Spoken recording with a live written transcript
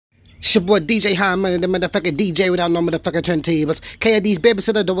It's your boy DJ High Money, the motherfucking DJ without no motherfucking turntables. KID's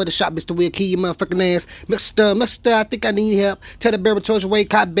babysitter, the way the shop, Mr. Will Key, your motherfucking ass. Mister, I think I need help. Tell the barrel towards your way,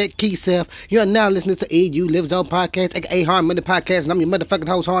 cop back, key self. You are now listening to EU Lives On Podcast, aka Hard Money Podcast, and I'm your motherfucking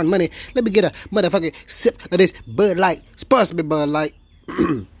host, Hard Money. Let me get a motherfucking sip of this Bud Light. Sponsored by Bud Light.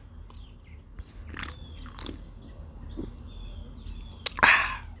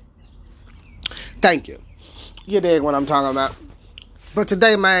 Thank you. You dig what I'm talking about. But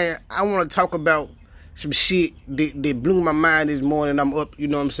today, man, I want to talk about some shit that blew my mind this morning. I'm up, you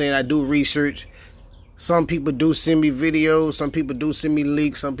know what I'm saying? I do research. Some people do send me videos. Some people do send me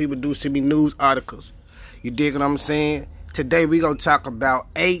leaks. Some people do send me news articles. You dig what I'm saying? Today, we're going to talk about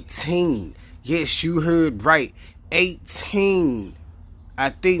 18. Yes, you heard right. 18. I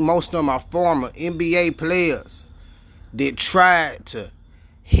think most of them are former NBA players that tried to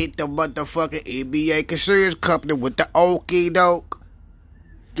hit the motherfucking NBA insurance company with the okie doke.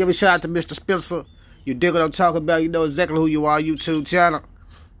 Give a shout out to Mr. Spencer. You dig what I'm talking about. You know exactly who you are, YouTube channel.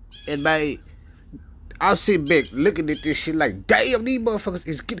 And man, I'll sit back looking at this shit like, damn, these motherfuckers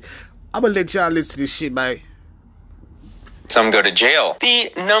is getting... I'm gonna let y'all listen to this shit, man. Some go to jail.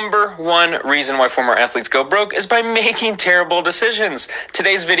 The number one reason why former athletes go broke is by making terrible decisions.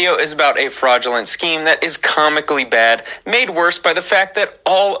 Today's video is about a fraudulent scheme that is comically bad, made worse by the fact that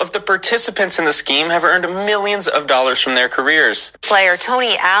all of the participants in the scheme have earned millions of dollars from their careers. Player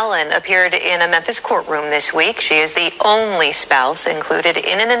Tony Allen appeared in a Memphis courtroom this week. She is the only spouse included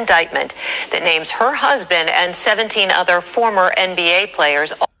in an indictment that names her husband and 17 other former NBA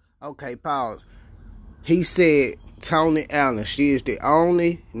players. Okay, pause. He said Tony Allen. She is the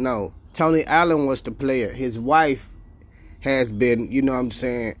only... No. Tony Allen was the player. His wife has been, you know what I'm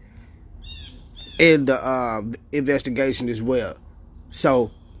saying, in the investigation as well.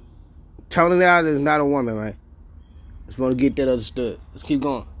 So, Tony Allen is not a woman, man. Just want to get that understood. Let's keep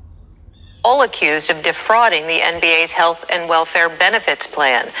going. All accused of defrauding the NBA's health and welfare benefits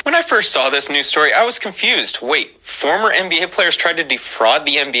plan. When I first saw this news story, I was confused. Wait, former NBA players tried to defraud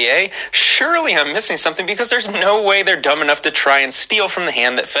the NBA? Surely I'm missing something because there's no way they're dumb enough to try and steal from the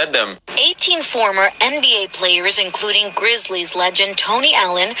hand that fed them. 18 former NBA players, including Grizzlies legend Tony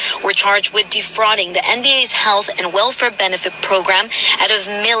Allen, were charged with defrauding the NBA's health and welfare benefit program out of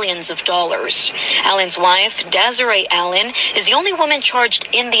millions of dollars. Allen's wife, Desiree Allen, is the only woman charged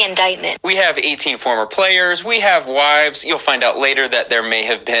in the indictment. We have 18 former players. We have wives. You'll find out later that there may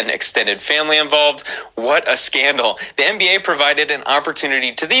have been extended family involved. What a scandal. The NBA provided an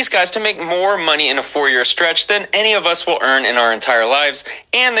opportunity to these guys to make more money in a 4-year stretch than any of us will earn in our entire lives,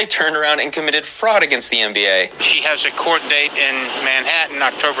 and they turned around and committed fraud against the NBA. She has a court date in Manhattan,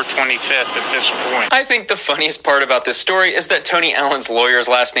 October 25th at this point. I think the funniest part about this story is that Tony Allen's lawyer's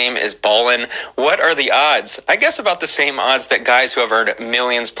last name is Ballin. What are the odds? I guess about the same odds that guys who have earned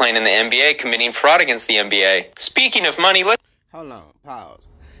millions playing in the NBA committing fraud against the NBA. Speaking of money, let's... Hold on, pause.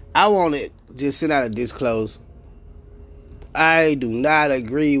 I want to just sit out and disclose. I do not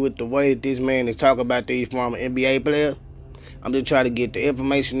agree with the way that this man is talking about these former NBA players. I'm just trying to get the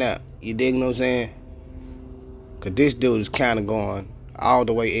information out. You dig what I'm saying? Because this dude is kind of going all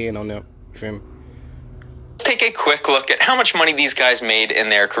the way in on them. You feel me? take a quick look at how much money these guys made in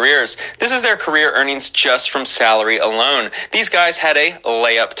their careers. This is their career earnings just from salary alone. These guys had a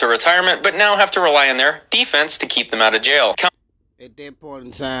layup to retirement, but now have to rely on their defense to keep them out of jail. At that point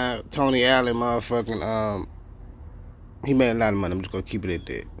in time, Tony Allen, motherfucking, he made a lot of money. I'm just going to keep it at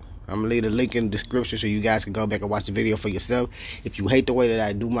that. I'm going to leave the link in the description so you guys can go back and watch the video for yourself. If you hate the way that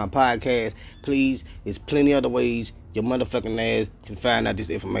I do my podcast, please, there's plenty other ways your motherfucking ass can find out this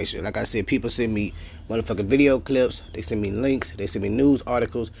information. Like I said, people send me motherfucking video clips, they send me links, they send me news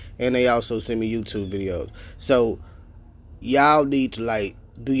articles, and they also send me YouTube videos. So, y'all need to, like,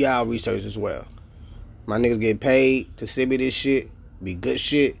 do y'all research as well. My niggas get paid to send me this shit, be good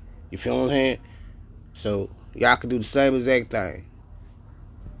shit, you feel what I'm saying? So, y'all can do the same exact thing.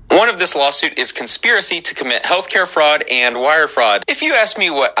 One of this lawsuit is conspiracy to commit healthcare fraud and wire fraud. If you ask me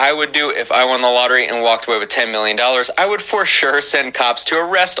what I would do if I won the lottery and walked away with $10 million, I would for sure send cops to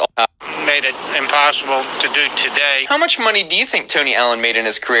arrest all. Made it impossible to do today. How much money do you think Tony Allen made in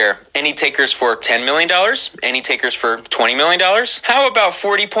his career? Any takers for $10 million? Any takers for $20 million? How about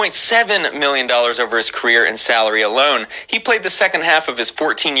 $40.7 million over his career in salary alone? He played the second half of his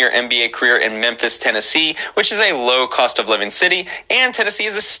 14-year NBA career in Memphis, Tennessee, which is a low cost of living city, and Tennessee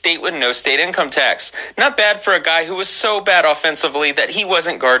is a state with no state income tax. Not bad for a guy who was so bad offensively that he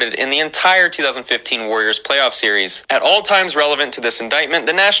wasn't guarded in the entire 2015 Warriors playoff series. At all times relevant to this indictment,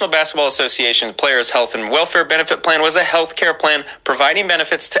 the National Basketball Association's Players Health and Welfare Benefit Plan was a health care plan providing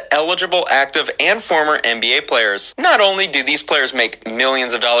benefits to eligible active and former NBA players. Not only do these players make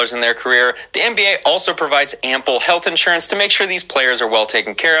millions of dollars in their career, the NBA also provides ample health insurance to make sure these players are well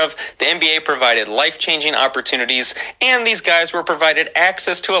taken care of. The NBA provided life-changing opportunities, and these guys were provided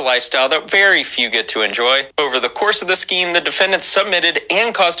access to a lifestyle that very few get to enjoy. Over the course of the scheme, the defendants submitted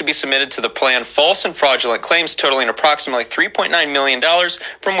and caused to be submitted to the plan false and fraudulent claims totaling approximately $3.9 million,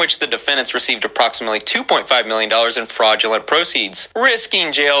 from which the defendants received approximately $2.5 million in fraudulent proceeds.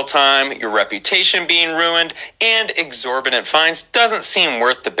 Risking jail time, your reputation being ruined, and exorbitant fines doesn't seem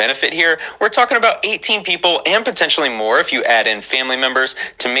worth the benefit here. We're talking about 18 people and potentially more if you add in family members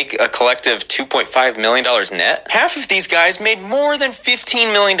to make a collective $2.5 million net. Half of these guys made more than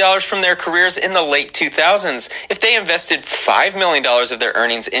 $15 million from their careers in the late 2000s. If they invested $5 million of their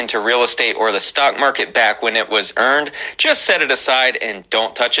earnings into real estate or the stock market back when it was earned, just set it aside and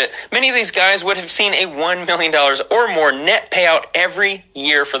don't touch it. Many of these guys would have seen a $1 million or more net payout every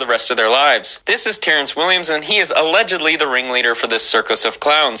year for the rest of their lives. This is Terrence Williams, and he is allegedly the ringleader for this circus of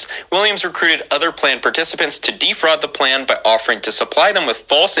clowns. Williams recruited other plan participants to defraud the plan by offering to supply them with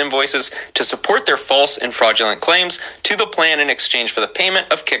false invoices to support their false and fraudulent claims to the plan in exchange for the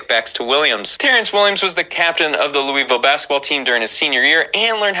payment of kickbacks to Williams. Terrence Williams was the captain of the Louisville basketball team during his senior year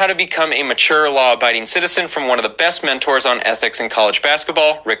and learned how to become a mature, law-abiding citizen from one of the best mentors on ethics in college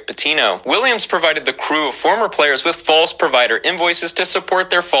basketball, Rick Pitino. Williams provided the crew of former players with false provider invoices to support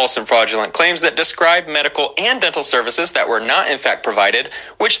their false and fraudulent claims that described medical and dental services that were not in fact provided,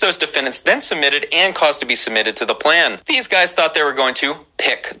 which those defendants then submitted and caused to be submitted to the plan. These guys thought they were going to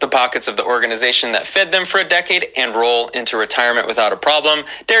pick the pockets of the organization that fed them for a decade and roll into retirement without a problem.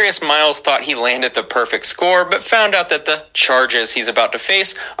 Darius Miles thought he landed the perfect score, but found out that the charges he's about to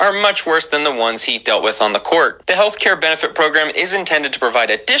face are much worse than the ones he dealt with on the court. The healthcare benefit program is intended to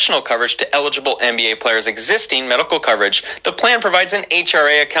provide additional coverage to eligible NBA players' existing medical coverage. The plan provides an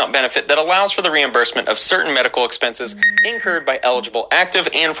HRA account benefit that allows for the reimbursement of certain medical expenses incurred by eligible active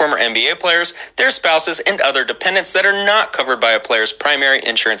and former NBA players, their spouses, and other dependents that are not covered by a player's primary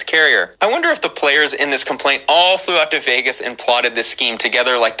insurance carrier. I wonder if the players in this complaint all flew out to Vegas and plotted this scheme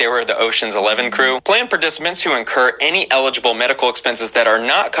together like they were the Ocean's 11 crew. Plan participants who incur any eligible medical expenses that are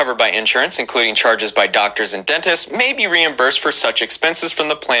not covered by insurance, including charges by doctors and dentists, may be reimbursed for such expenses from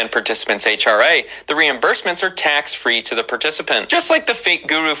the plan participant's HRA. The reimbursements are tax-free to the participant. Just like the fake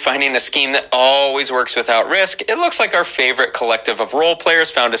guru finding a scheme that always works without risk, it looks like our favorite collective of role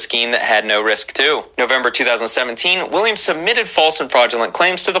players found a scheme that had no risk too. November 2017, Williams submitted false and fraudulent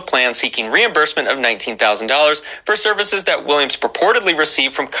claims to the plan seeking reimbursement of $19,000 for services that Williams purportedly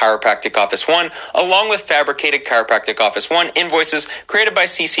received from Chiropractic Office 1, along with fabricated Chiropractic Office 1 invoices created by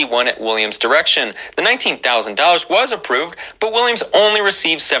CC1 at Williams' direction. The $19,000 was approved, but Williams only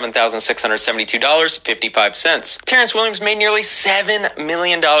received $7,672.55. Terrence Williams made nearly $7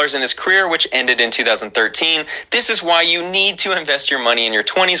 million in his career, which ended in 2013. This is why you need to invest your money in your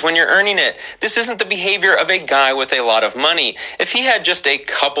 20s when you're earning it. This isn't the behavior of a guy with a lot of money. If he had just a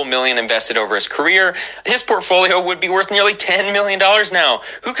couple million invested over his career, his portfolio would be worth nearly $10 million now.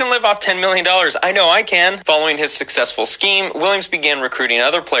 Who can live off $10 million? I know I can. Following his successful scheme, Williams began recruiting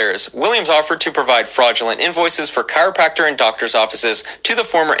other players. Williams offered to provide fraudulent invoices for chiropractor and doctor's offices to the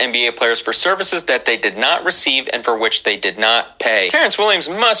former NBA players for services that they did not receive and for which they did not pay. Terrence Williams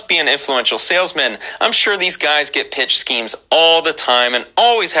must be an influential salesman. I'm sure these guys get pitched schemes all the time and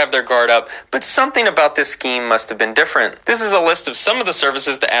always have their guard up, but something about this scheme must have been different. This is a list of some of the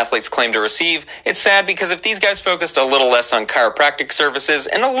services the athletes claim to receive. It's sad because if these guys focused a little less on chiropractic services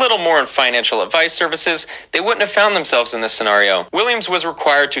and a little more on financial advice services, they wouldn't have found themselves in this scenario. Williams was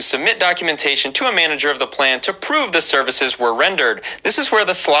required to submit documentation to a manager of the plan to prove the services were rendered. This is where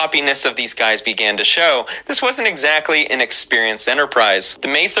the sloppiness of these guys began to show. This wasn't exactly an experienced enterprise. The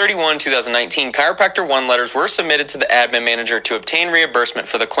May 31, 2019 Chiropractor 1 letters were submitted to the admin manager to obtain reimbursement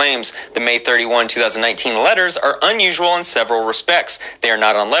for the claims. The May 31, 2019 letters are unusual in several respects. They are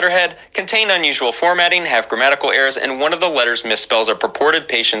not on letterhead, contain unusual formatting, have grammatical errors, and one of the letters misspells a purported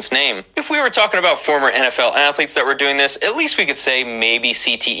patient's name. If we were talking about former NFL athletes that were doing this, at least we could say maybe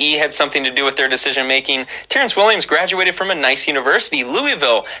CTE had something to do with their decision-making. Terrence Williams graduated from a nice university,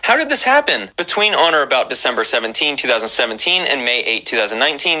 Louisville. How did this happen? Between on or about December 17, 2017 and May 8,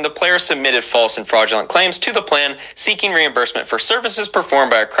 2019, the player submitted false and fraudulent claims to the plan seeking reimbursement for services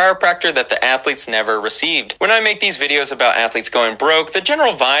performed by a chiropractor that the athletes never received. When I make these videos about athletes going going broke, the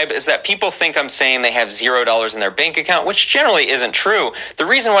general vibe is that people think I'm saying they have $0 in their bank account, which generally isn't true. The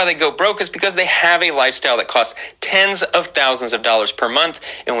reason why they go broke is because they have a lifestyle that costs tens of thousands of dollars per month,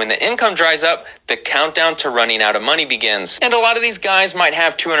 and when the income dries up, the countdown to running out of money begins. And a lot of these guys might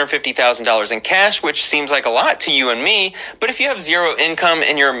have $250,000 in cash, which seems like a lot to you and me, but if you have zero income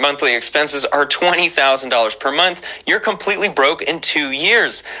and your monthly expenses are $20,000 per month, you're completely broke in 2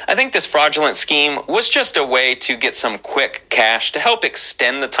 years. I think this fraudulent scheme was just a way to get some quick cash to help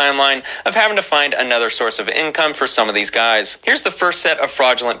extend the timeline of having to find another source of income for some of these guys. Here's the first set of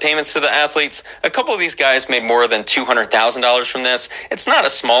fraudulent payments to the athletes. A couple of these guys made more than $200,000 from this. It's not a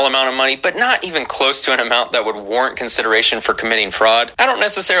small amount of money, but not even close to an amount that would warrant consideration for committing fraud. I don't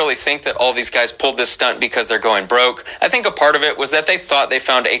necessarily think that all these guys pulled this stunt because they're going broke. I think a part of it was that they thought they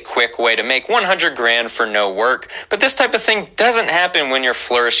found a quick way to make 100 grand for no work. But this type of thing doesn't happen when you're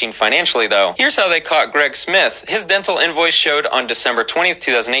flourishing financially, though. Here's how they caught Greg Smith. His dental invoice showed on December 20th,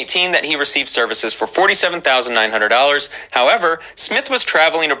 2018 that he received services for $47,900. However, Smith was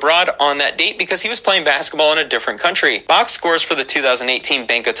traveling abroad on that date because he was playing basketball in a different country. Box scores for the 2018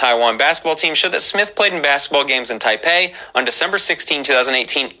 Bank of Taiwan basketball team showed that Smith played in basketball games in Taipei on December 16,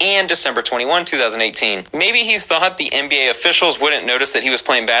 2018 and December 21, 2018. Maybe he thought the NBA officials wouldn't notice that he was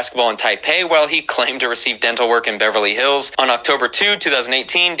playing basketball in Taipei while he claimed to receive dental work in Beverly Hills. On October 2,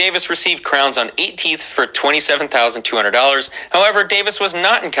 2018, Davis received crowns on 8 teeth for $27,200. However, Davis was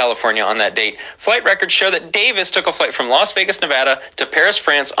not in California on that date. Flight records show that Davis took a flight from Las Vegas, Nevada to Paris,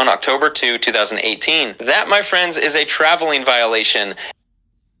 France on October 2, 2018. That, my friends, is a traveling violation.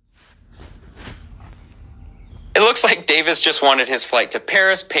 It looks like Davis just wanted his flight to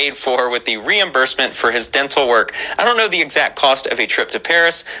Paris paid for with the reimbursement for his dental work. I don't know the exact cost of a trip to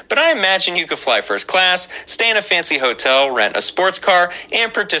Paris, but I imagine you could fly first class, stay in a fancy hotel, rent a sports car,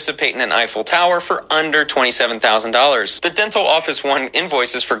 and participate in an Eiffel Tower for under $27,000. The Dental Office 1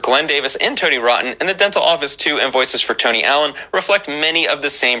 invoices for Glenn Davis and Tony Rotten and the Dental Office 2 invoices for Tony Allen reflect many of the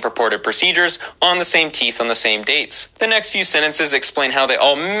same purported procedures on the same teeth on the same dates. The next few sentences explain how they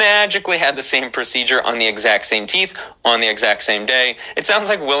all magically had the same procedure on the exact same teeth on the exact same day. It sounds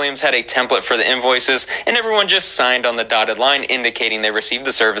like Williams had a template for the invoices and everyone just signed on the dotted line indicating they received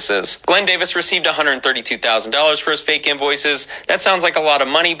the services. Glenn Davis received $132,000 for his fake invoices. That sounds like a lot of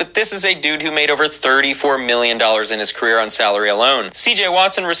money, but this is a dude who made over $34 million in his career on salary alone. CJ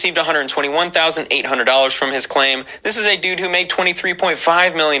Watson received $121,800 from his claim. This is a dude who made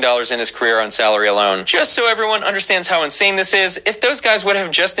 $23.5 million in his career on salary alone. Just so everyone understands how insane this is, if those guys would have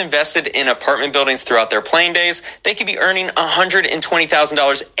just invested in apartment buildings throughout their playing days, they could be earning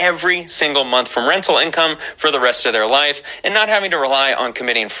 $120,000 every single month from rental income for the rest of their life and not having to rely on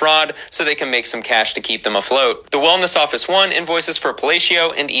committing fraud so they can make some cash to keep them afloat. The Wellness Office 1 invoices for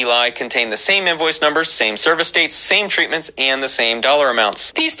Palacio and Eli contain the same invoice numbers, same service dates, same treatments, and the same dollar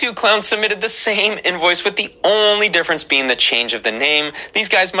amounts. These two clowns submitted the same invoice with the only difference being the change of the name. These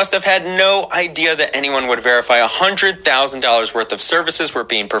guys must have had no idea that anyone would verify $100,000 worth of services were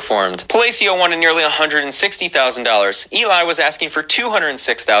being performed. Palacio wanted nearly $160,000. Eli was asking for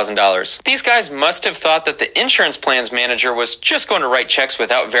 $206,000. These guys must have thought that the insurance plan's manager was just going to write checks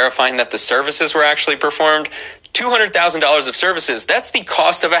without verifying that the services were actually performed. $200,000 of services, that's the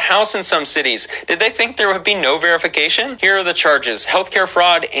cost of a house in some cities. Did they think there would be no verification? Here are the charges: healthcare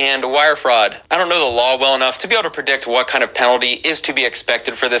fraud and wire fraud. I don't know the law well enough to be able to predict what kind of penalty is to be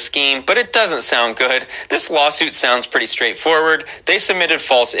expected for this scheme, but it doesn't sound good. This lawsuit sounds pretty straightforward. They submitted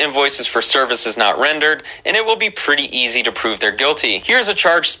false invoices for services not rendered, and it will be pretty easy to prove they're guilty. Here's a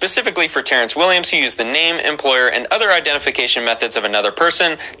charge specifically for Terrence Williams, who used the name, employer, and other identification methods of another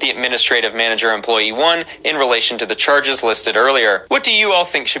person, the administrative manager employee 1, in relation to the charges listed earlier. What do you all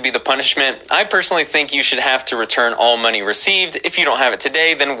think should be the punishment? I personally think you should have to return all money received. If you don't have it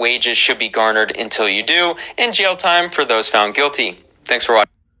today, then wages should be garnered until you do, and jail time for those found guilty. Thanks for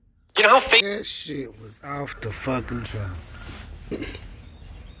watching. You know how fake that shit was off the fucking chart.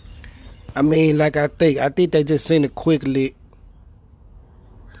 I mean, like I think they just seen it quickly,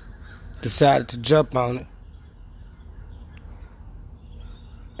 decided to jump on it,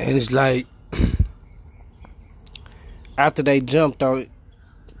 and it's like, after they jumped on it,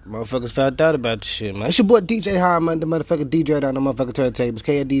 motherfuckers found out about the shit, man. It's your boy DJ Harmon, the motherfucking DJ on the motherfucking turntables.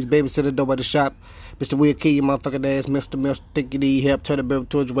 KD's babysitter, door by the shop. Mr. Will Key, your motherfucking ass. Mr. Think you need help. Turn the bill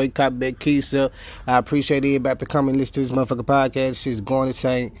towards your way. Copy back key, so I appreciate everybody for coming and listen to this motherfucking podcast. Shit's going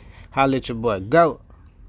insane. Holla at your boy. Go.